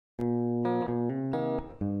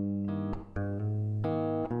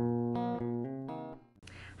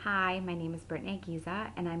Hi, my name is Brittnae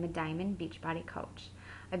Giesau, and I'm a Diamond Beachbody Coach.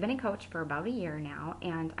 I've been a coach for about a year now,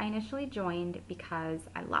 and I initially joined because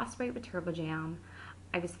I lost weight with Turbo Jam.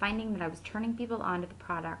 I was finding that I was turning people onto the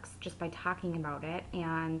products just by talking about it,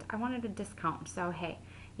 and I wanted a discount. So hey,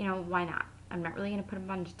 why not? I'm not really going to put a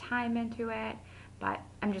bunch of time into it, but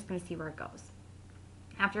I'm just going to see where it goes.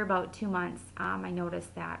 After about 2 months, I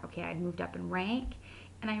noticed that, okay, I'd moved up in rank,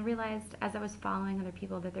 and I realized as I was following other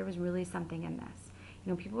people that there was really something in this.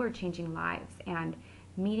 People were changing lives, and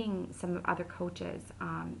meeting some other coaches,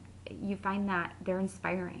 you find that they're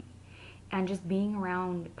inspiring. And just being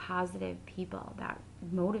around positive people that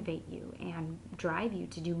motivate you and drive you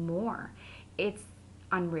to do more, it's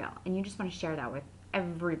unreal. And you just want to share that with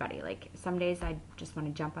everybody. Like, some days I just want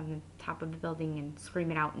to jump on the top of the building and scream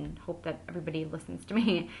it out and hope that everybody listens to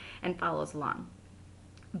me and follows along.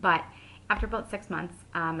 But after about 6 months,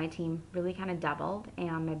 my team really kind of doubled,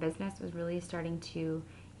 and my business was really starting to,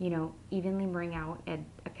 evenly bring out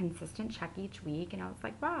a consistent check each week. And I was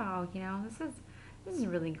like, wow, this is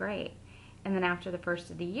really great. And then after the first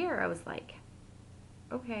of the year, I was like,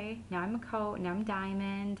 okay, now I'm a coach, now I'm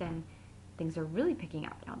Diamond, and things are really picking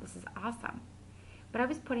up now. This is awesome. But I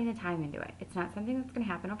was putting the time into it. It's not something that's going to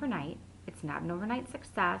happen overnight. It's not an overnight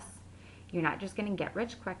success. You're not just going to get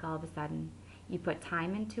rich quick all of a sudden. You put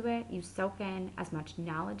time into it, you soak in as much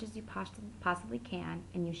knowledge as you possibly can,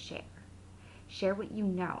 and you share. Share what you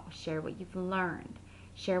know, share what you've learned,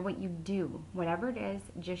 share what you do. Whatever it is,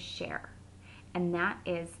 just share. And that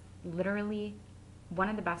is literally one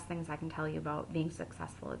of the best things I can tell you about being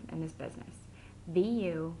successful in this business. Be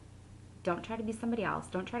you. Don't try to be somebody else.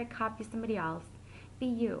 Don't try to copy somebody else. Be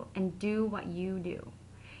you and do what you do,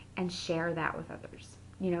 and share that with others.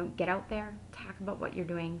 Get out there, talk about what you're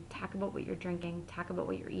doing, talk about what you're drinking, talk about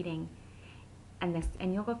what you're eating,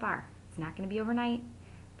 and you'll go far. It's not going to be overnight,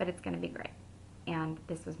 but it's going to be great. And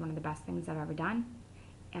this was one of the best things I've ever done,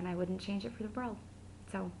 and I wouldn't change it for the world.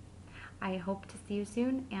 So I hope to see you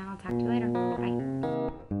soon, and I'll talk to you later.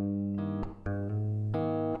 Bye.